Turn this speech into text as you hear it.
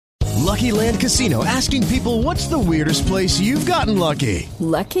Lucky Land Casino, asking people, what's the weirdest place you've gotten lucky?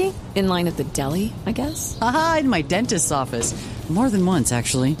 Lucky? In line at the deli, I guess? Aha, in my dentist's office. More than once,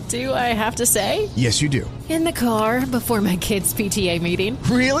 actually. Do I have to say? Yes, you do. In the car before my kids' PTA meeting.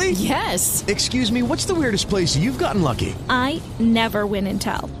 Really? Yes. Excuse me, what's the weirdest place you've gotten lucky? I never win and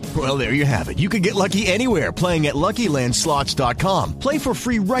tell. Well, there you have it. You can get lucky anywhere, playing at LuckyLandSlots.com. Play for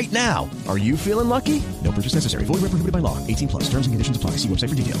free right now. Are you feeling lucky? No purchase necessary. Void where prohibited by law. 18+. Terms and conditions apply. See website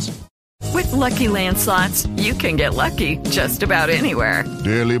for details. With Lucky Land Slots, you can get lucky just about anywhere.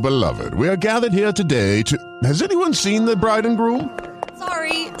 Dearly beloved, we are gathered here today to... Has anyone seen the bride and groom?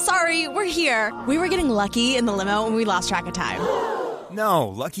 Sorry, we're here. We were getting lucky in the limo and we lost track of time. No,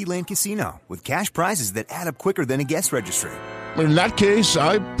 Lucky Land Casino, with cash prizes that add up quicker than a guest registry. In that case,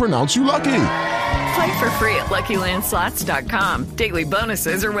 I pronounce you lucky. Play for free at LuckyLandSlots.com. Daily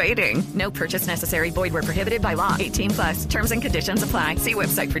bonuses are waiting. No purchase necessary. Void where prohibited by law. 18+. Terms and conditions apply. See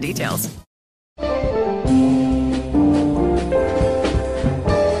website for details.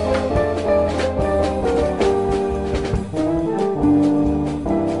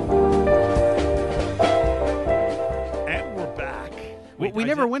 We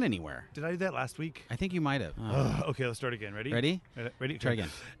never went anywhere. Did I do that last week? I think you might have. Okay, let's start again. Ready? Ready? Try again.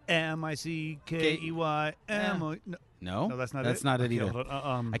 M-I-C-K-E-Y. No, that's not it. That's not it either.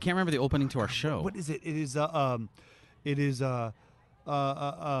 I can't remember the opening to our show. What is it? It is Would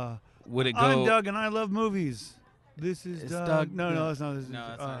it go? I'm Doug and I love movies. This is Doug. No, that's not. That's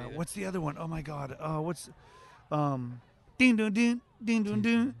not either. What's the other one? Oh my God. What's ding dong ding ding dong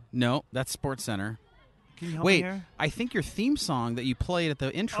ding. No, that's Sports Center. Can you help me Wait, here? I think your theme song that you played at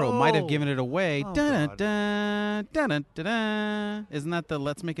the intro might have given it away. God. Isn't that the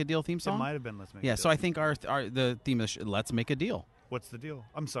Let's Make a Deal theme song? It might have been Let's Make a Deal. Yeah, so I think the theme is Let's Make a Deal. What's the deal?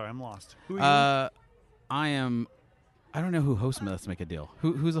 I'm sorry, I'm lost. Who are you? I don't know who hosts Let's Make a Deal.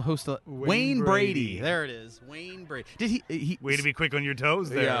 Who's the host? Wayne Brady. There it is. Wayne Brady. Did he? Way to be quick on your toes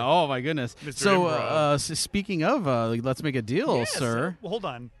there. Yeah. Oh my goodness. Mr. So, speaking of Let's Make a Deal, yes, sir. Well, hold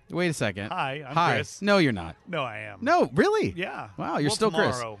on. Wait a second. Hi, I'm Hi. Chris. No, you're not. No, I am. No, really? Yeah. Wow, you're still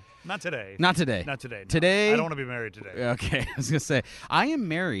tomorrow. Chris. Not today. Not today. Not today. No. Today. I don't want to be married today. Okay. I was gonna say I am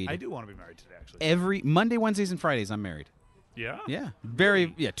married. I do want to be married today, actually. Every Monday, Wednesdays, and Fridays, I'm married. Yeah. Yeah.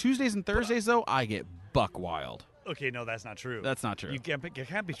 Very. Yeah. Tuesdays and Thursdays, though, I get buck wild. Okay, no, that's not true. That's not true. It can't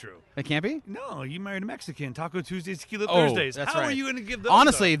be true. It can't be? No, you married a Mexican. Taco Tuesdays, Tequila Oh, Thursdays. that's How right. are you going to give those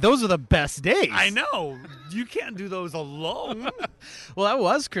Honestly, up? those are the best days. I know. You can't do those alone. Well, that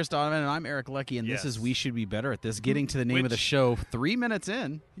was Chris Donovan, and I'm Eric Leckie, and Yes. this is We Should Be Better at This. Getting to the name of the show 3 minutes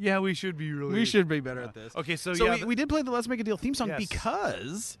in. Yeah, we should be really. We should be better at this. Okay, so we did play the Let's Make a Deal theme song Yes.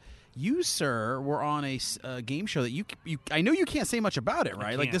 because you, sir, were on a game show that you I know you can't say much about it,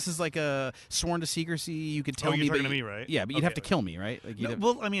 right? Like this is like a sworn to secrecy. You could tell you're me, talking but to me, right? Yeah, but you'd have to kill me, right? Like No,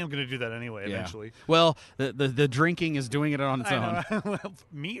 well, I mean, I'm going to do that anyway, yeah. eventually. Well, the drinking is doing it on its own. I know. Well,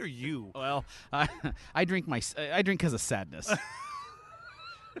 me or you? Well, I drink because of sadness.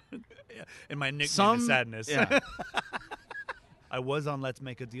 And my nickname Some is Sadness. Yeah. I was on Let's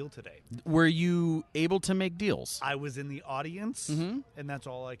Make a Deal today. Were you able to make deals? I was in the audience, and that's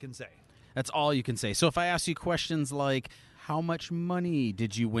all I can say. That's all you can say. So if I ask you questions like, how much money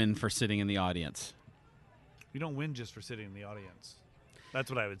did you win for sitting in the audience? You don't win just for sitting in the audience. That's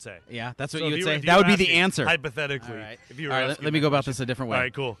what I would say. Yeah, that's what So you if would say. if that would be the asking, answer. Hypothetically. All right. If you were All right, asking let me that go about question. this a different way. All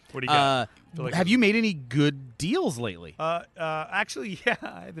right, cool. What do you got? Have you made any good deals lately? Actually, yeah,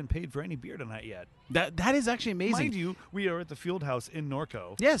 I haven't paid for any beer tonight yet. That is actually amazing. Mind you, we are at the FIELDHOUSE in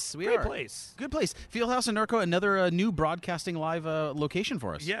Norco. Yes, we Great are. place. Good place. FIELDHOUSE in Norco, another new broadcasting live location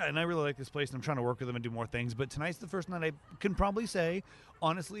for us. Yeah, and I really like this place, and I'm trying to work with them and do more things. But tonight's the first night I can probably say,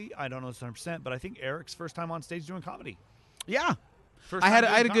 honestly, I don't know this 100%, but I think Eric's first time on stage doing comedy. Yeah. First I time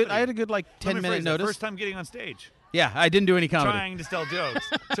had doing a good like Let me 10-minute phrase that. notice. First time getting on stage. Yeah, I didn't do any comedy. Trying to tell jokes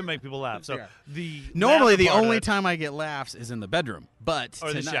to make people laugh. So Yeah. the Normally the laugh part only of it- time I get laughs is in the bedroom, but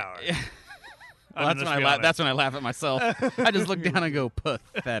or the tonight- shower. Well, that's when I laugh. That's when I laugh at myself. I just look down and go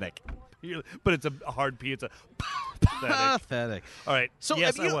pathetic. But it's a hard P. It's a pathetic. All right. So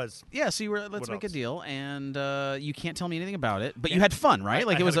yes, I was. Yeah. So you were. Let's What make a else? deal, and you can't tell me anything about it. But you had fun, right?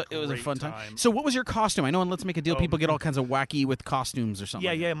 Like I it was had a a fun time. great time. So what was your costume? I know in Let's Make a Deal, people get all kinds of wacky with costumes or something.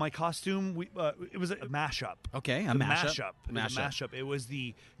 Yeah, like yeah. My costume. It was a mashup. Okay, a The mashup. It was a mashup. It was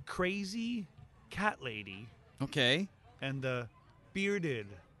the crazy cat lady. Okay. And the bearded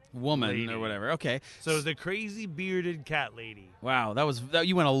woman lady. or whatever. Okay. So the crazy bearded cat lady. Wow,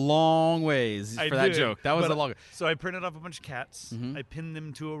 you went a long ways I for that did, joke. That was but- a long. So I printed off a bunch of cats. Mhm. I pinned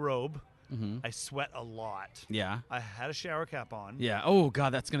them to a robe. I sweat a lot. Yeah. I had a shower cap on. Yeah. Oh,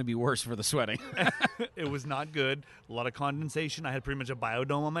 God, that's going to be worse for the sweating. It was not good. A lot of condensation. I had pretty much a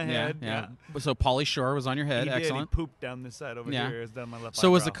biodome on my head. Yeah. So Pauly Shore was on your head. He did. Excellent. He pooped down this side over here. It's down my left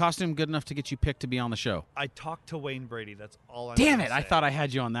So was the eyebrow. costume good enough to get you picked to be on the show? I talked to Wayne Brady. That's all I'm Damn gonna it. say. I thought I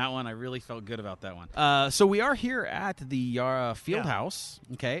had you on that one. I really felt good about that one. So we are here at the Fieldhouse,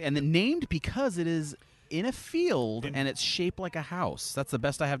 okay, and then named because it is in a field and it's shaped like a house. That's the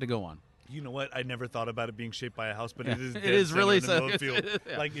best I have to go on. You know what? I never thought about it being shaped by a house, but Yeah. it is. It is really in the middle so. of the field.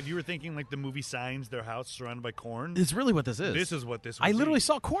 Yeah. Like if you were thinking like the movie Signs, their house surrounded by corn. It's really what this is. This is what this. I would literally be.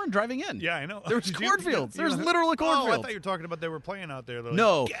 saw corn driving in. Yeah, I know. There was Did you- cornfields. you There's know- literally Oh, I cornfields. thought you were talking about they were playing out there. They're like,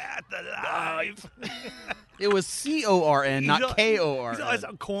 No. Get alive. It was CORN, not KORN. I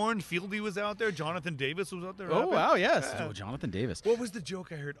saw corn. Fieldy was out there. Jonathan Davis was out there. Oh, rapping. wow, yes. Yeah. Oh, Jonathan Davis. What was the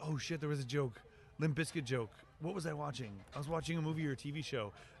joke I heard? Oh, shit, there was a joke. Limp Bizkit joke. What was I watching? I was watching a movie or a TV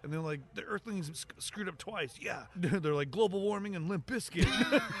show, and they're like, the Earthlings screwed up twice. Yeah. They're like, global warming and Limp Bizkit.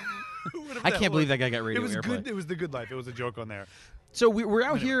 I can't believe that guy got radio It was airplay. good. It was The Good Life. It was a joke on there. So we're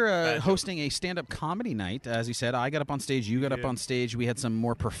out here bad joke. hosting a stand-up comedy night. As you said, I got up on stage. You got up on stage. We had some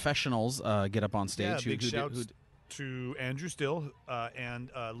more professionals get up on stage. Yeah, big shouts to Andrew Still and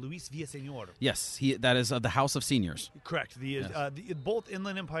Luis Villaseñor. Yes, that is the House of Seniors. Correct. Both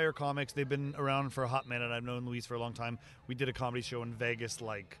Inland Empire comics. They've been around for a hot minute. I've known Luis for a long time. We did a comedy show in Vegas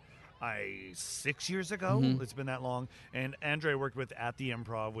 6 years ago. Mhm. It's been that long. And Andre I worked with at the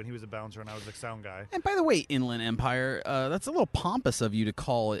Improv when he was a bouncer and I was the sound guy. And by the way, Inland Empire, that's a little pompous of you to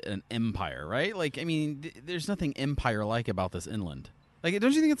call it an empire, right? Like, I mean, there's nothing empire-like about this inland. Like,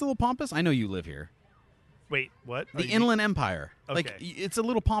 don't you think it's a little pompous? I know you live here. Wait, what? The Inland Empire. Okay. Like, it's a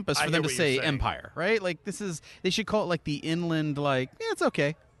little pompous I for hear them to what you're say saying. empire, right? Like, they should call it like the inland, like, yeah, it's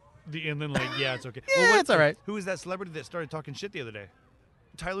okay. The Inland, yeah, it's okay. Yeah, it's all right. Who was that celebrity that started talking shit the other day?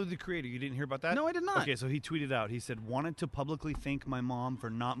 Tyler, the Creator. You didn't hear about that? No, I did not. Okay, so he tweeted out. He said, wanted to publicly thank my mom for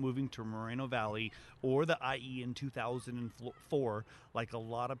not moving to Moreno Valley or the IE in 2004 like a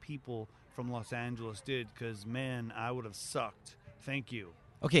lot of people from Los Angeles did because, man, I would have sucked. Thank you.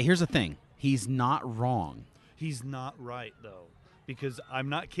 Okay, here's the thing. He's not wrong. He's not right, though, because I'm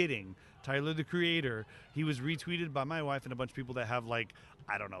not kidding. Tyler, the Creator, he was retweeted by my wife and a bunch of people that have, like,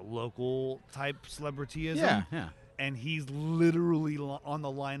 I don't know, local-type celebrityism. Yeah. And he's literally on the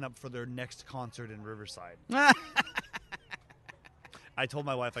lineup for their next concert in Riverside. I told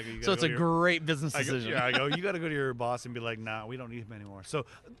my wife, I go, you gotta So it's go a to great business I go, decision. I go, you got to go to your boss and be like, nah, we don't need him anymore. So,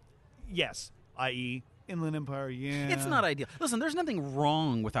 yes, i.e., Inland Empire, yeah. It's not ideal. Listen, there's nothing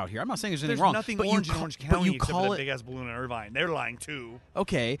wrong with out here. I'm not saying there's anything There's wrong. nothing but orange you in Orange but County you except call for that it big-ass balloon in Irvine. They're lying, too.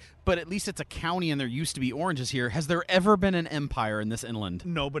 Okay, but at least it's a county and there used to be oranges here. Has there ever been an empire in this inland?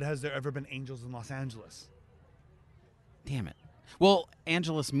 No, but has there ever been angels in Los Angeles? Damn it. Well,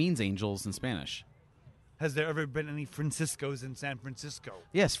 Angeles means angels in Spanish. Has there ever been any Franciscos in San Francisco?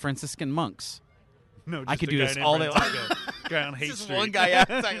 Yes, Franciscan monks. No, I just could a do guy this named all day long. Francisco. Guy on Haight Just Street. one guy, yeah,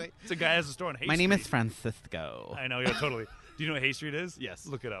 exactly. It's a guy has a store on Haight My Street. name is Francisco. I know, yeah, totally. Do you know what Haight Street is? Yes.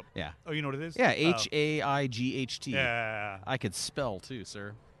 Look it up. Yeah. Oh, you know what it is? Yeah, Haight. Yeah. I could spell too,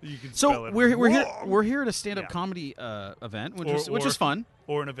 sir. You can So spell it we're here at a stand-up Yeah. comedy event, which Or- is fun.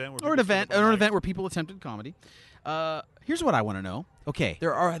 Or an event where Or an people stand event, up on or an mic. event where people attempted comedy. Here's what I want to know. Okay,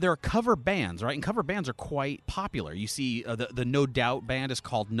 there are cover bands, right? And cover bands are quite popular. You see, the No Doubt band is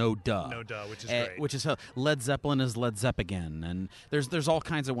called No Duh. No Duh, which is great. Which is Led Zeppelin is Led Zeppelin, and there's all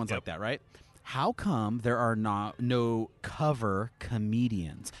kinds of ones like that, right? How come there are no cover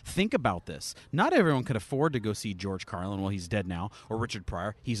comedians? Think about this. Not everyone could afford to go see George Carlin. Well, he's dead now. Or Richard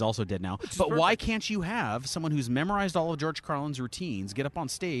Pryor. He's also dead now. But why can't you have someone who's memorized all of George Carlin's routines, get up on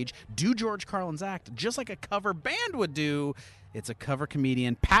stage, do George Carlin's act, just like a cover band would do? It's a cover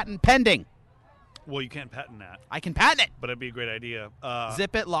comedian. Patent pending. Well, you can't patent that. I can patent it. But it'd be a great idea.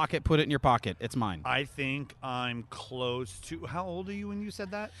 Zip it, lock it, put it in your pocket. It's mine. I think I'm close to... How old are you when you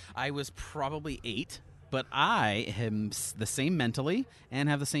said that? I was probably 8, but I am the same mentally and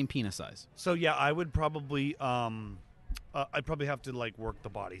have the same penis size. So, yeah, I would probably... I'd probably have to, like, work the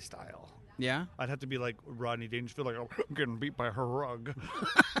body style. Yeah? I'd have to be like Rodney Dangerfield, like, I'm getting beat by her rug.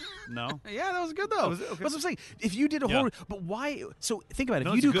 No? Yeah, that was good though. Okay. That's what I'm saying. If you did a whole, but why? So think about it.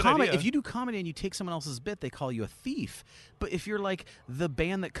 No, If it's you a do good comedy, idea. if you do comedy and you take someone else's bit, they call you a thief. But if you're like the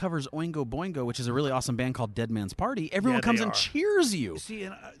band that covers Oingo Boingo, which is a really awesome band called Dead Man's Party, everyone Yeah, comes they and are. cheers you. See,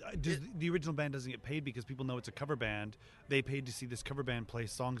 and the original band doesn't get paid because people know it's a cover band. They paid to see this cover band play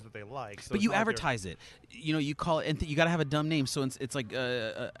songs that they like. So But it's you not like they're- advertise it. You know, you call it, and you got to have a dumb name. So it's like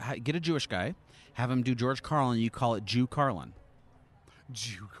get a Jewish guy, have him do George Carlin. You call it Jew Carlin.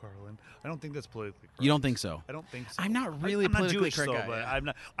 Jew Carlin. I don't think that's politically correct. You don't think so? I don't think so. I'm not really I'm not politically Jewish, correct so, guy, but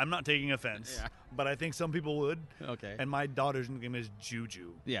yeah. I'm not taking offense. Yeah. But I think some people would. Okay. And my daughter's name is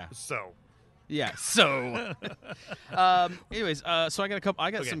Juju. Yeah. So. Yeah. So. Anyways, so I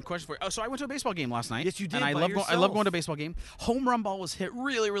got some questions for you. Oh, so I went to a baseball game last night. Yes, you did, And I by love yourself. going to a baseball game. Home run ball was hit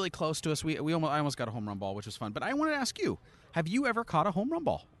really, really close to us. I almost got a home run ball, which was fun. But I wanted to ask you: have you ever caught a home run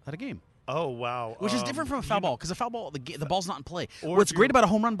ball at a game? Oh, wow. Which is different from a foul ball, because a foul ball, the ball's not in play. Or What's if great you're- about a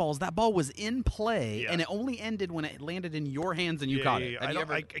home run ball is that ball was in play, Yeah. and it only ended when it landed in your hands and you caught it. Have you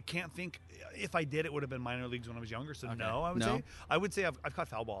ever- I can't think. If I did, it would have been minor leagues when I was younger. So Okay. no, I would say I've caught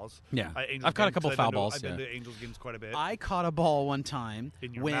foul balls. Yeah. Angels I've caught a games, couple 'cause foul I've been to- balls, I've been yeah. to Angels games quite a bit. I caught a ball one time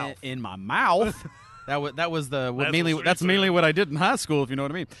In your mouth. in my mouth. That was That's what streets that's are. mainly what I did in high school, if you know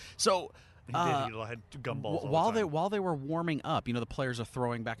what I mean. So. He did. He had gumballs all the While time. they were warming up, the players are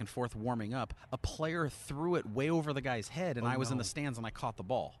throwing back and forth warming up. A player threw it way over the guy's head, and I was in the stands and I caught the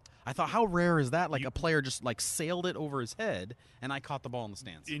ball. I thought, how rare is that? Like a player just sailed it over his head, and I caught the ball in the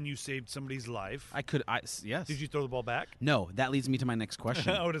stands. And you saved somebody's life. Yes. Did you throw the ball back? No, that leads me to my next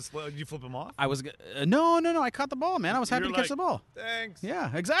question. Did you flip him off? I was no. I caught the ball, man. I was happy You're to catch the ball. Thanks. Yeah,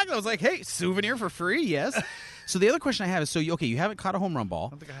 exactly. I was like, hey, souvenir for free, yes. So the other question I have is, so you haven't caught a home run ball, I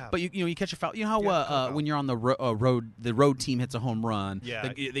don't think I have. but you catch a foul. You know how Yeah, when you're on the road, the road team hits a home run,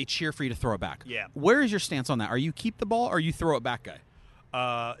 Yeah. they cheer for you to throw it back. Yeah. Where is your stance on that? Are you keep the ball or you throw it back guy?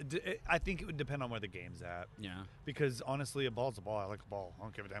 I think it would depend on where the game's at. Yeah. Because honestly, a ball's a ball. I like a ball. I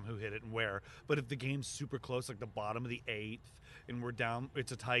don't give a damn who hit it and where. But if the game's super close, like the bottom of the 8th, and we're down,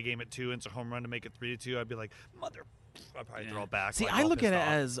 it's a tie game at 2, and it's a home run to make it 3-2, I'd be like, I'd probably throw it back. See, like, I all look at pissed it off.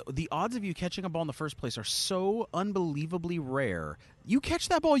 as the odds of you catching a ball in the first place are so unbelievably rare. You catch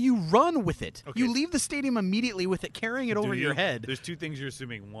that ball, you run with it. Okay. You leave the stadium immediately with it, carrying it over Do your you? head. There's 2 things you're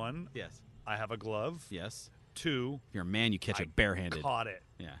assuming. 1, Yes. I have a glove. Yes. 2, If you're a man, you catch I it barehanded. caught it.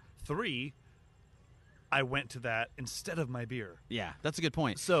 Yeah. 3, I went to that instead of my beer. Yeah, that's a good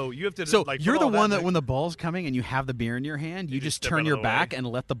point. So you have to. So like, you're put the all one that in when the ball's coming and you have the beer in your hand, you just step turn out of your the back way. and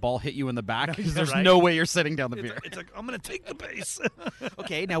let the ball hit you in the back because Yeah, there's right. no way you're setting down the It's beer. like, I'm going to take the base.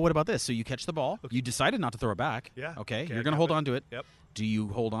 Okay, now what about this? So you catch the ball. You decided not to throw it back. Yeah. Okay, Okay, you're I going to kept hold it. on to it. Yep. Do you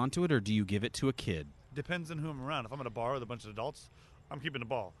hold on to it or do you give it to a kid? Depends on who I'm around. If I'm at a bar with a bunch of adults, I'm keeping the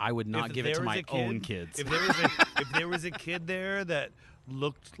ball. I would not If give it to there was my a kid- own kids. If there was a kid there that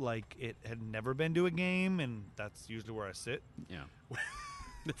looked like it had never been to a game, and that's usually where I sit. Yeah.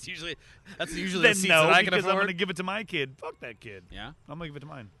 That's usually the Then seats no, that I can because I'm afford. going to give it to my kid. Fuck that kid. Yeah. I'm going to give it to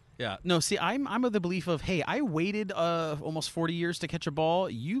mine. Yeah. No, see, I'm of the belief of, hey, I waited almost 40 years to catch a ball.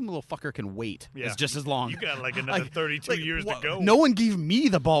 You little fucker can wait. Yeah. It's just as long. You got like another 32 years to go. No one gave me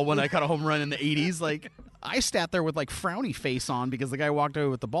the ball when I caught a home run in the 80s. Like, I sat there with like frowny face on because the guy walked away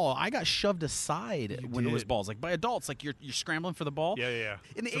with the ball. I got shoved aside when it was did. balls, like by adults. Like you're scrambling for the ball. Yeah.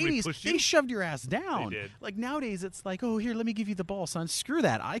 In the Somebody 80s, pushed they you? shoved your ass down. They did. Like nowadays, it's like, oh, here, let me give you the ball, son. Screw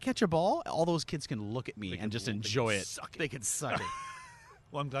that. I catch a ball. All those kids can look at me and just enjoy it. suck it. They can suck it.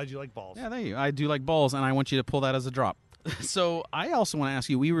 Well, I'm glad you like balls. Yeah, thank you. I do like balls, and I want you to pull that as a drop. So I also want to ask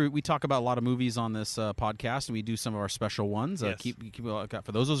you. We talk about a lot of movies on this podcast, and we do some of our special ones. Yes. Keep a lookout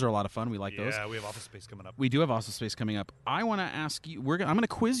for those. Those are a lot of fun. We like those. Yeah, we have Office Space coming up. We do have Office Space coming up. I want to ask you. I'm going to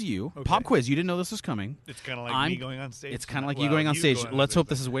quiz you. Pop quiz. You didn't know this was coming. It's kind of like me going on stage. It's kind of like Well, you going on stage. Let's hope stage.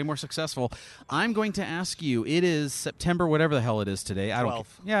 this is way more successful. I'm going to ask you. It is September, whatever the hell it is today. I don't. 12th.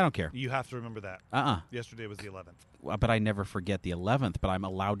 Yeah, I don't care. You have to remember that. Yesterday was the 11th. But I never forget the 11th. But I'm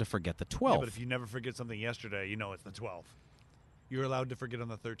allowed to forget the 12th. Yeah, but if you never forget something yesterday, you know it's the 12th. You're allowed to forget on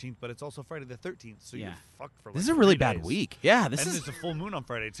the 13th, but it's also Friday the 13th, so Yeah. you're fucked for like This is a really 3 bad days. week. Yeah, this and is. there's a full moon on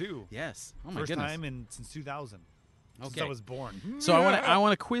Friday too. Yes. Oh my First goodness. time since 2000. Since Okay. I was born. So I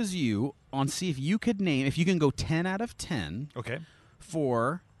want to quiz you on see if you could name if you can go 10 out of 10 Okay.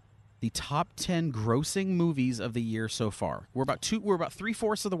 for the top 10 grossing movies of the year so far. We're about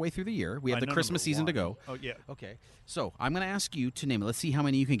 3/4 of the way through the year. We have I the know Christmas number season to one. go. Oh yeah. Okay. So I'm going to ask you to name it. Let's see how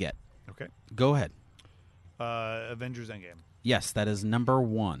many you can get. Okay. Go ahead. Avengers Endgame. Yes, that is number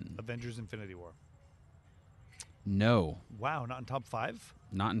 1. Avengers Infinity War. No, Wow, not in top 5?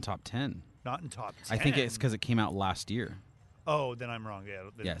 not in top 10. Not in top 10. I think it's because it came out last year. Oh, then I'm wrong. Yeah.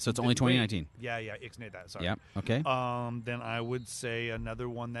 Yeah, so it's only wait. 2019. Yeah, ixnay that. Sorry. Yep. Okay. Then I would say another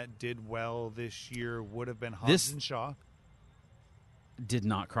one that did well this year would have been This- Hobbs and Shaw. Did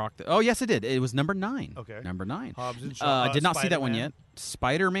not crock the. Oh, yes, it did. It was number 9. Okay. Number 9. Hobbs and Shaw. Did not see that one Spider-Man. yet.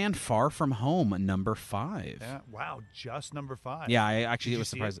 Spider-Man: Far From Home, number 5. Yeah. Wow, just number 5. Yeah, I actually Did you was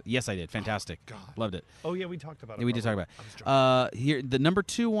see surprised. it? Yes, I did. Fantastic. God. Loved it. Oh yeah, we talked about it. Yeah, we did talk about I was it. drunk. Here, the number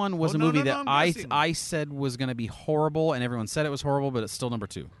 2 one was Oh, a no, movie no, no, that I'm guessing. I said was going to be horrible, and everyone said it was horrible, but it's still number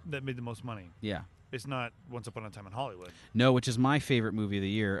 2. That made the most money. Yeah. It's not Once Upon a Time in Hollywood. No, which is my favorite movie of the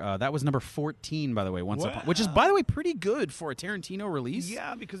year. That was number 14, by the way. Which is, by the way, pretty good for a Tarantino release.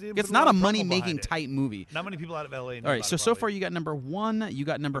 Yeah, because it's not a money-making type movie. Not many people out of LA know. All right, so far you got number 1, you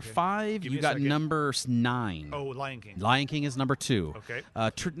got number 5, you got number 9. Oh, Lion King. Lion King is number 2. Okay.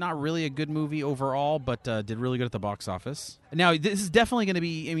 Not really a good movie overall, but did really good at the box office. Now, this is definitely going to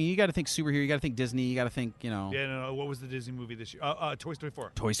be, I mean, you got to think superhero, you got to think Disney, you got to think, Yeah, no, what was the Disney movie this year? Toy Story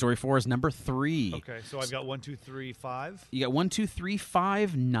 4. Toy Story 4 is number 3. Okay, so I've got 1, 2, 3, 5. You got 1, 2, 3,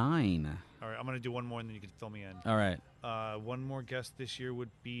 5, 9. All right, I'm going to do one more, and then you can fill me in. All right. One more guess this year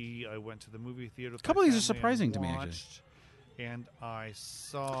would be I went to the movie theater. A couple of these are surprising to me, actually. And I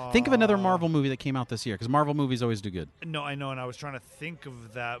saw... Think of another Marvel movie that came out this year, because Marvel movies always do good. No, I know, and I was trying to think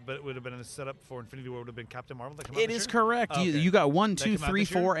of that, but it would have been a setup for Infinity War. Would have been Captain Marvel that came out It is correct. Okay. You got 1, 2, 3,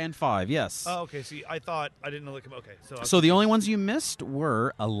 4, and 5, yes. Oh, okay. See, I thought... I didn't know that came out. Okay, so the only ones you missed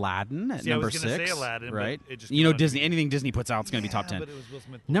were Aladdin at number 6. I was going to say Aladdin, right? But it just Disney. Anything Disney puts out is going to be top 10. But it was Will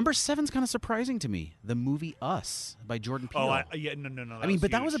Smith. Number 7's kind of surprising to me. The movie Us by Jordan Peele. No. I mean, but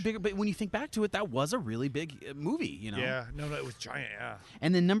that was a big... But when you think back to it, that was a really big movie, Yeah, no, it was giant, yeah.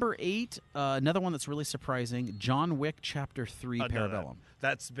 And then number 8, another one that's really surprising, John Wick Chapter 3 Parabellum.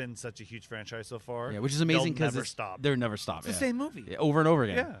 That's been such a huge franchise so far. Yeah, which is amazing because they'll never stop. It's the same movie. Yeah, over and over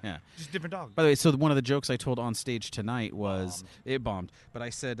again. Yeah. Just different dog. By the way, so one of the jokes I told on stage tonight was, it bombed, but I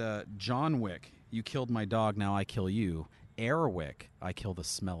said, John Wick, you killed my dog, now I kill you. Airwick, I kill the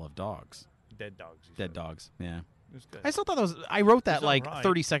smell of dogs. Dead dogs. Dead dogs, yeah. Good. I still thought that was. I wrote that like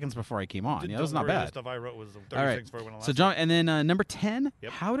 30 seconds before I came on. Yeah, that was not bad. The stuff I wrote was 30 All right. seconds before I went on. So John, and then number 10,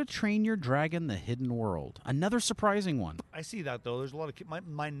 Yep. How to Train Your Dragon: The Hidden World. Another surprising one. I see that though. There's a lot of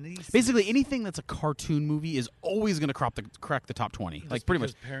my niece. Basically, anything that's a cartoon movie is always going to crack the top 20. Like pretty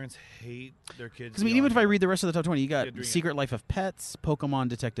much. Parents hate their kids. Because I mean, even if I read the rest of the top 20, you got Yeah, Secret Life of Pets, Pokemon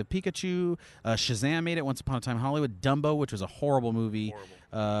Detective Pikachu, Shazam made it, Once Upon a Time in Hollywood, Dumbo, which was a horrible movie.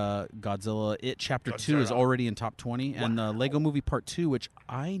 Godzilla, It Chapter 2 is already in top 20, and the Lego Movie Part 2, which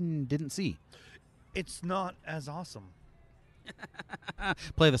I didn't see. It's not as awesome.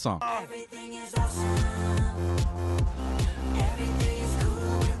 Play the song. Everything is awesome. Everything is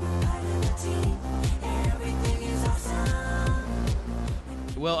cool when we're part of the team. Everything is awesome.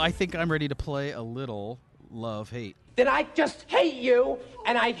 Well, I think I'm ready to play a little love-hate. Then I just hate you,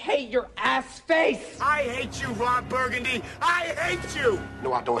 and I hate your ass face. I hate you, Ron Burgundy. I hate you.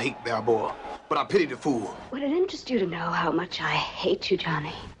 No, I don't hate Balboa, but I pity the fool. Would it interest you to know how much I hate you,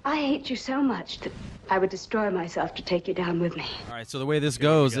 Johnny? I hate you so much that I would destroy myself to take you down with me. All right, so the way this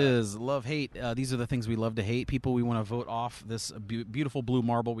goes is love-hate. These are the things we love to hate. People we want to vote off this beautiful blue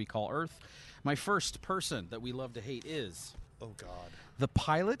marble we call Earth. My first person that we love to hate is... Oh, God. The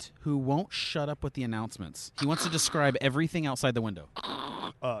pilot who won't shut up with the announcements. He wants to describe everything outside the window.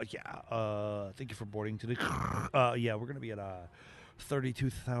 Thank you for boarding today. We're going to be at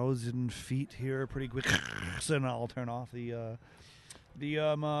 32,000 feet here pretty quick. So now I'll turn off the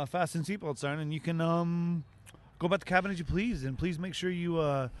fasten seatbelt sign, and you can go about the cabin as you please. And please make sure you,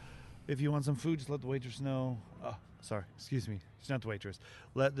 if you want some food, just let the waitress know. Oh, sorry. Excuse me. She's not the waitress.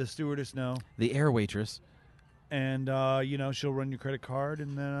 Let the stewardess know. The air waitress. And she'll run your credit card,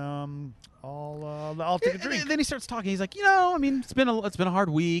 and then I'll take a drink. And then he starts talking. He's like, I mean, it's been a hard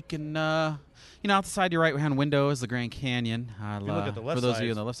week, and out the side your right hand window is the Grand Canyon. If you look at the left for those side, of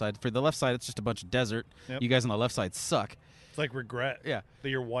you on the left side, for the left side, it's just a bunch of desert. Yep. You guys on the left side suck. It's like regret. Yeah. That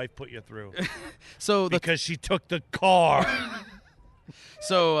your wife put you through. Because she took the car.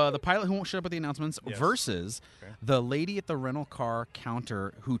 So the pilot who won't shut up with the announcements versus Okay. the lady at the rental car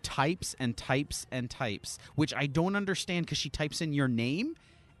counter who types and types and types, which I don't understand because she types in your name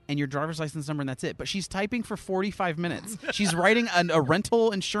and your driver's license number, and that's it. But she's typing for 45 minutes. She's writing a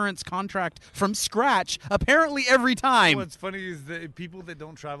rental insurance contract from scratch, apparently every time. What's funny is that people that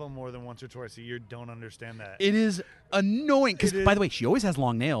don't travel more than once or twice a year don't understand that. It is annoying because, by the way, she always has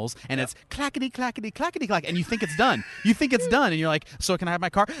long nails, and it's clackety, clackety, clackety, clack, and you think it's done. You think it's done, and you're like, so can I have my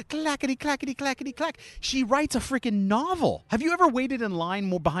car? Clackety, clackety, clackety, clack. She writes a freaking novel. Have you ever waited in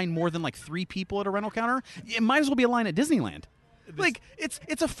line behind more than like 3 people at a rental counter? It might as well be a line at Disneyland. Like, it's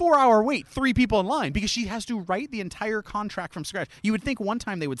a 4-hour wait, 3 people in line, because she has to write the entire contract from scratch. You would think one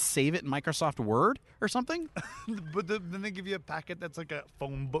time they would save it in Microsoft Word or something. But then they give you a packet that's like a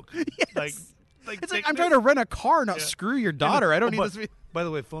phone book. Yes. It's like, I'm trying to rent a car, not screw your daughter. I don't need this. By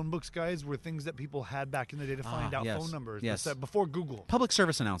the way, phone books, guys, were things that people had back in the day to find out phone numbers. Yes. Before Google. Public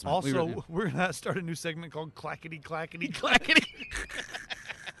service announcement. Also, we're going to start a new segment called Clackety, Clackety, Clackety.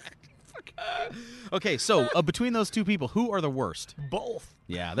 Okay, so between those two people, who are the worst? Both.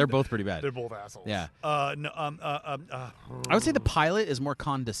 Yeah, they're both pretty bad. They're both assholes. Yeah. I I would say the pilot is more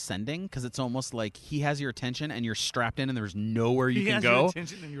condescending because it's almost like he has your attention and you're strapped in and there's nowhere you can go. Your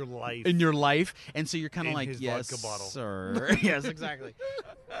attention in your life. In your life, and so you're kind of like, his yes, vodka bottle. sir. Yes, exactly.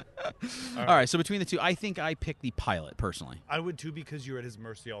 All right, so between the two, I think I pick the pilot personally. I would too because you're at his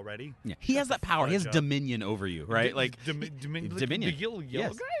mercy already. Yeah, he has that power. He has dominion over you, right? Like Dominion. dominion. The yellow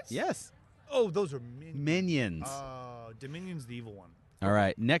Yes. guys? Yes. Oh, those are minions. Dominion's the evil one. All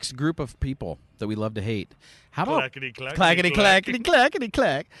right, next group of people that we love to hate. How about Clackety, clackety, clackety, clackety. clackety,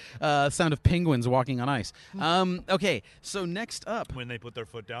 clackety, clack? Sound of penguins walking on ice. Okay, so next up. When they put their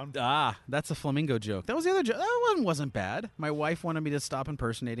foot down. That's a flamingo joke. That was the other joke. That one wasn't bad. My wife wanted me to stop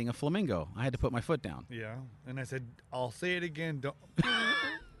impersonating a flamingo. I had to put my foot down. Yeah, and I said, I'll say it again. Don't.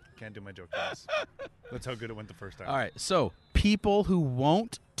 Can't do my joke twice. That's how good it went the first time. All right, so people who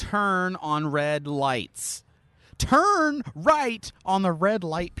won't turn on red lights. Turn right on the red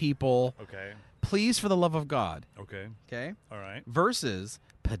light, people. Okay. Please, for the love of God. Okay. Okay? All right. Versus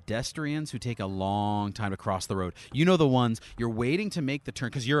pedestrians who take a long time to cross the road. You know the ones you're waiting to make the turn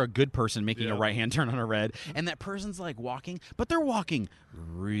because you're a good person making a right-hand turn on a red, and that person's like walking, but they're walking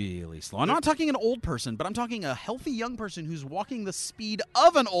really slow. I'm not talking an old person, but I'm talking a healthy young person who's walking the speed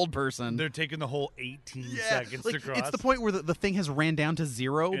of an old person. They're taking the whole 18 seconds to cross. It's the point where the thing has ran down to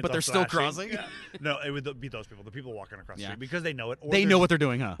zero, but they're still crossing. Yeah. No, it would be those people, the people walking across the street, because they know it. They know what they're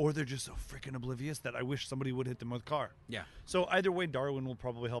doing, huh? Or they're just so freaking oblivious that I wish somebody would hit them with a car. Yeah. So either way, Darwin will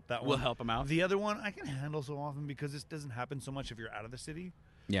probably help that one. We'll help them out. The other one I can handle so often because this doesn't happen so much if you're out of the city.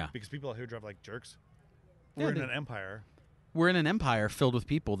 Yeah. Because people out here drive like jerks. Yeah, We're in an empire. We're in an empire filled with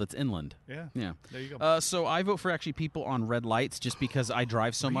people that's inland. Yeah. Yeah. There you go. So I vote for actually people on red lights just because I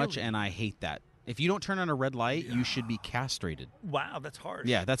drive so much and I hate that. If you don't turn on a red light, you should be castrated. Wow, that's harsh.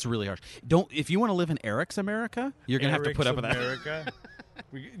 Yeah, that's really harsh. If you want to live in Eric's America, you're gonna have to put up with that. America.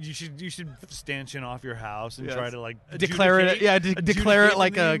 You should stanchion off your house and try to like declare it. Yeah, declare it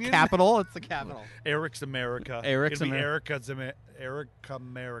like a union. capital. It's the capital. Eric's America. Eric's America. Eric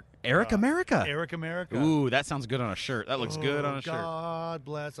America. Eric America. Ooh, that sounds good on a shirt. That looks good on a shirt. God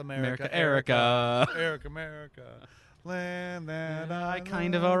bless America. Erica. Eric America. Land that I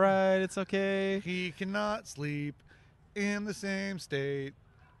kind of all right. It's okay. He cannot sleep in the same state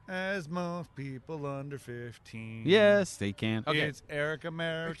as most people under 15. Yes, they can. Okay. It's Eric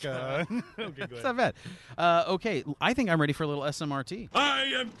America. Okay, go ahead. It's not bad. Okay, I think I'm ready for a little SMRT. I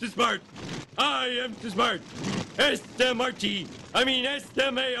am too smart. I am too smart. SMRT. I mean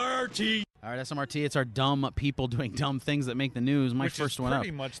SMART. All right, SMRT. It's our dumb people doing dumb things that make the news. My Which first is one up.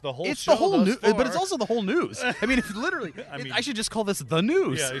 pretty much the whole It's show the whole thus news, far. but it's also the whole news. I mean, if literally, I should just call this the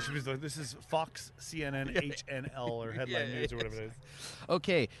news. Yeah, it should be. This is Fox, CNN, HNL, or Headline News, or whatever it is.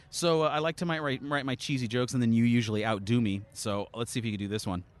 Okay, so I like to write my cheesy jokes, and then you usually outdo me. So let's see if you can do this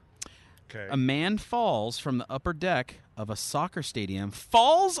one. Okay. A man falls from the upper deck of a soccer stadium,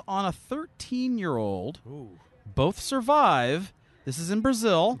 falls on a 13-year-old. Ooh. Both survive. This is in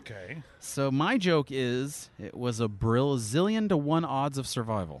Brazil. Okay. So my joke is it was a Brazilian to 1 odds of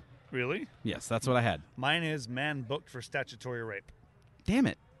survival. Really? Yes, that's what I had. Mine is man booked for statutory rape. Damn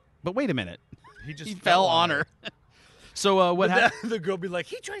it. But wait a minute. He just he fell on her. So what happened? The girl be like,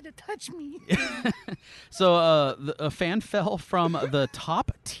 he tried to touch me. So a fan fell from the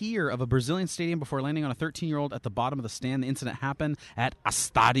top tier of a Brazilian stadium before landing on a 13-year-old at the bottom of the stand. The incident happened at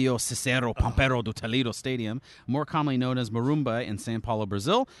Estádio Cicero Pompeiro do Toledo Stadium, more commonly known as Marumba in São Paulo,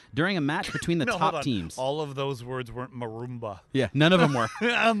 Brazil, during a match between the No, hold top on. teams. All of those words weren't marumba. Yeah, none of them were.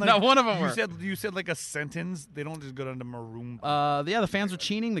 I'm like, Not one of them were. You said like a sentence. They don't just go down to marumba. The fans were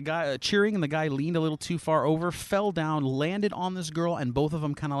cheering. Cheering, and the guy leaned a little too far over, fell down, landed on this girl, and both of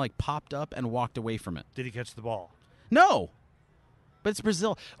them kind of like popped up and walked away from it. Did he catch the ball? No. But it's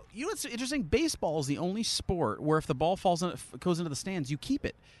Brazil. You know what's interesting? Baseball is the only sport where if the ball goes into the stands, you keep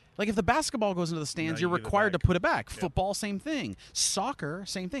it. Like if the basketball goes into the stands, No, you're you give it required to back. put it back. Football, same thing. Soccer,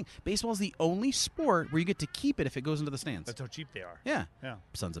 same thing. Baseball is the only sport where you get to keep it if it goes into the stands. That's how cheap they are. Yeah. Yeah.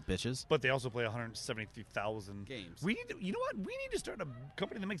 Sons of bitches. But they also play 173,000 games. We need to, you know what? We need to start a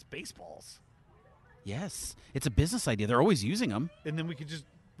company that makes baseballs. Yes. It's a business idea. They're always using them. And then we could just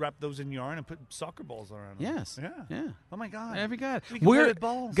wrap those in yarn and put soccer balls around them. Yes. Yeah. Oh my God. Every God. We can play with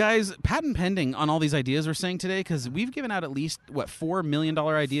balls. Guys, patent pending on all these ideas we're saying today because we've given out at least, $4 million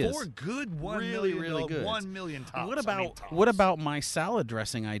ideas. 4 good, really, really good. 1 million tops. What about my salad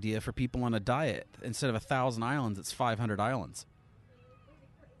dressing idea for people on a diet? Instead of 1,000 islands, it's 500 islands.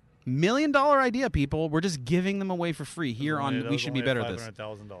 $1 million idea, people. We're just giving them away for free here on We Should Be Better at This.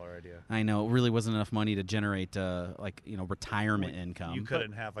 $500,000 idea. I know. It really wasn't enough money to generate, retirement income. You cut it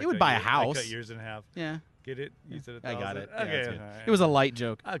in half. It would buy a house. I cut yours in half. Yeah. Get it? You said I got it. Okay. Yeah, all right. It was a light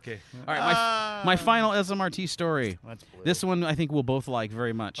joke. Okay. All right. My final SMRT story. This one I think we'll both like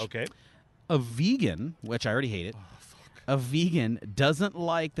very much. Okay. A vegan, which I already hate it. A vegan doesn't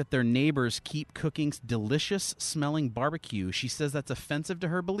like that their neighbors keep cooking delicious smelling barbecue. She says that's offensive to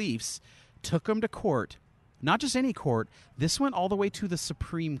her beliefs. Took them to court. Not just any court. This went all the way to the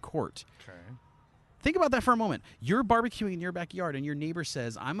Supreme Court. Okay. Think about that for a moment. You're barbecuing in your backyard and your neighbor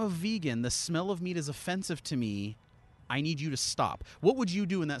says, I'm a vegan. The smell of meat is offensive to me. I need you to stop. What would you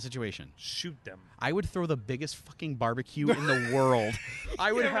do in that situation? Shoot them. I would throw the biggest fucking barbecue in the world.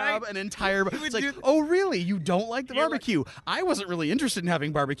 I would have an entire... It's like, oh, really? You don't like the barbecue? I wasn't really interested in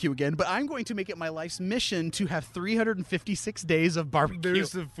having barbecue again, but I'm going to make it my life's mission to have 356 days of barbecue.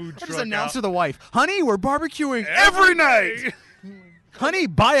 There's the food truck. I just announce to the wife, honey, we're barbecuing every night. Honey,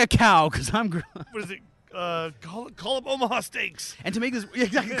 buy a cow, because I'm... What is it? Call up Omaha Steaks. And to make this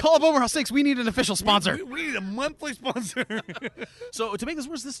exactly, call up Omaha Steaks. We need an official sponsor. We need a monthly sponsor. So to make this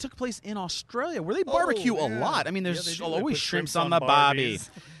worse, this took place in Australia, where they barbecue a lot. I mean, there's always shrimps on the barbie.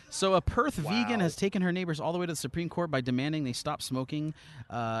 So a Perth vegan has taken her neighbors all the way to the Supreme Court by demanding they stop smoking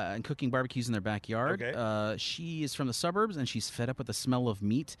and cooking barbecues in their backyard. Okay. She is from the suburbs, and she's fed up with the smell of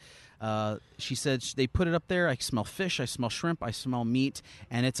meat. She said they put it up there. I smell fish, I smell shrimp, I smell meat,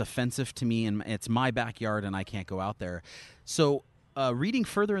 and it's offensive to me, and it's my backyard, and I can't go out there. So reading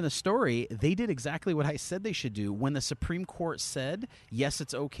further in the story, they did exactly what I said they should do. When the Supreme Court said, yes,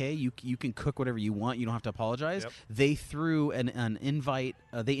 it's okay, you can cook whatever you want, you don't have to apologize, they threw an invite,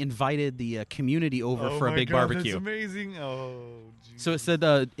 they invited the community over for a big barbecue. That's amazing. Oh, Jesus. So it said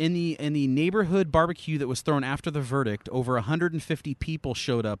in the neighborhood barbecue that was thrown after the verdict, over 150 people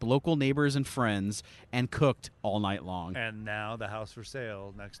showed up, local neighbors and friends, and cooked all night long. And now the house for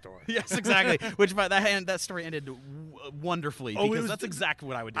sale next door. Yes, exactly. Which by that story ended wonderfully because that's exactly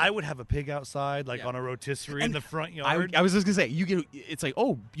what I would do. I would have a pig outside, on a rotisserie in the front yard. I was just gonna say, it's like,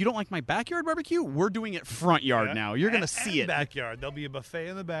 oh, you don't like my backyard barbecue? We're doing it front yard now. You're gonna see it. Backyard. There'll be a buffet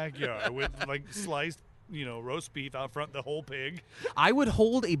in the backyard with sliced, roast beef out front, the whole pig. I would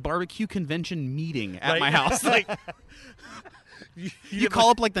hold a barbecue convention meeting at my house. You call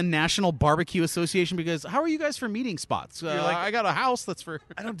up the National Barbecue Association because how are you guys for meeting spots? I got a house that's for.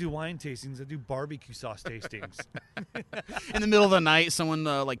 I don't do wine tastings. I do barbecue sauce tastings. In the middle of the night, someone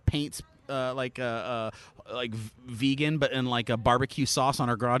paints vegan, but in a barbecue sauce on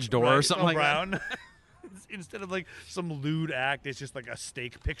our garage door or something like brown. that. Instead of some lewd act, it's just a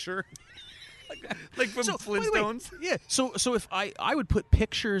steak picture. From Flintstones. Wait. Yeah. So if I would put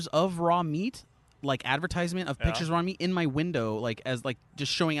pictures of raw meat, advertisement of pictures of raw meat in my window, as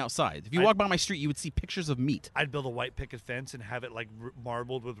just showing outside. If you walk by my street, you would see pictures of meat. I'd build a white picket fence and have it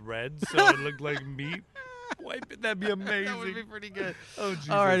marbled with red, so it looked like meat. That'd be amazing. That would be pretty good. Oh, Jesus.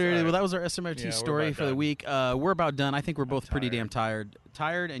 All right. Well, that was our SMRT story for the week. We're about done. I think we're both pretty damn tired.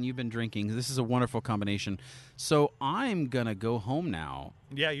 And you've been drinking. This is a wonderful combination. So I'm going to go home now.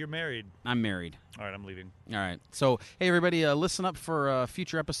 Yeah, you're married. I'm married. All right, I'm leaving. All right. So, hey, everybody, listen up for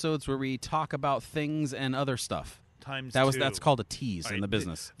future episodes where we talk about things and other stuff. That's called a tease in the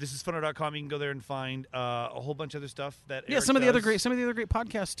business. This is funner.com. You can go there and find a whole bunch of other stuff that Eric some of the other does. great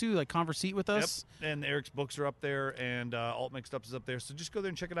podcasts too, like Conversate with Us. Yep. And Eric's books are up there, and Alt Mixed Ups is up there. So just go there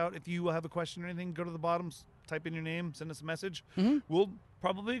and check it out. If you have a question or anything, go to the bottom, type in your name, send us a message. Mm-hmm. We'll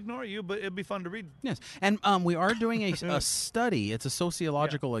probably ignore you, but it'll be fun to read. Yes, and we are doing a study. It's a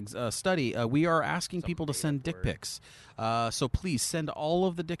sociological study. We are asking people to send dick pics. So please send all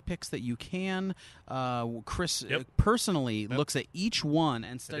of the dick pics that you can. Chris personally looks at each one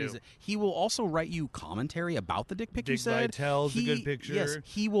and studies it. He will also write you commentary about the dick pic you said. Dick Vitel's a good picture. Yes,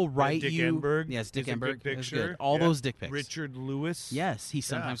 he will write Dick you. Enberg. Yes, Dick is Enberg. a good picture. Good. All those dick pics. Richard Lewis. Yes, he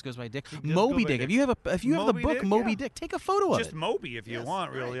sometimes goes by Dick. He does Moby go by Dick. Dick. If you have the book Dick, Moby Dick, take a photo of it. Just Moby if you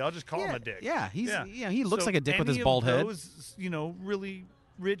want, really. I'll just call him a dick. Yeah, he looks like a dick with his any bald of head. those, really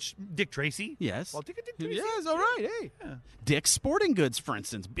rich Dick Tracy. Yes. Well, Dick Tracy. Yes, all right. Hey. Yeah. Dick's Sporting Goods, for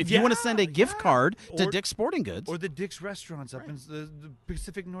instance. If you want to send a gift card to Dick's Sporting Goods. Or the Dick's restaurants up in the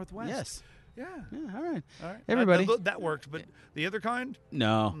Pacific Northwest. Yes. Yeah. All right. All right. Everybody. That worked, but the other kind?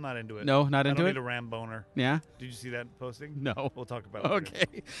 No. I'm not into it. No, not into I it? don't need a ram boner. Yeah? Did you see that posting? No. We'll talk about it later.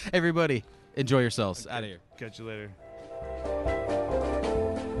 Okay. Everybody, enjoy yourselves. Out of here. Catch you later.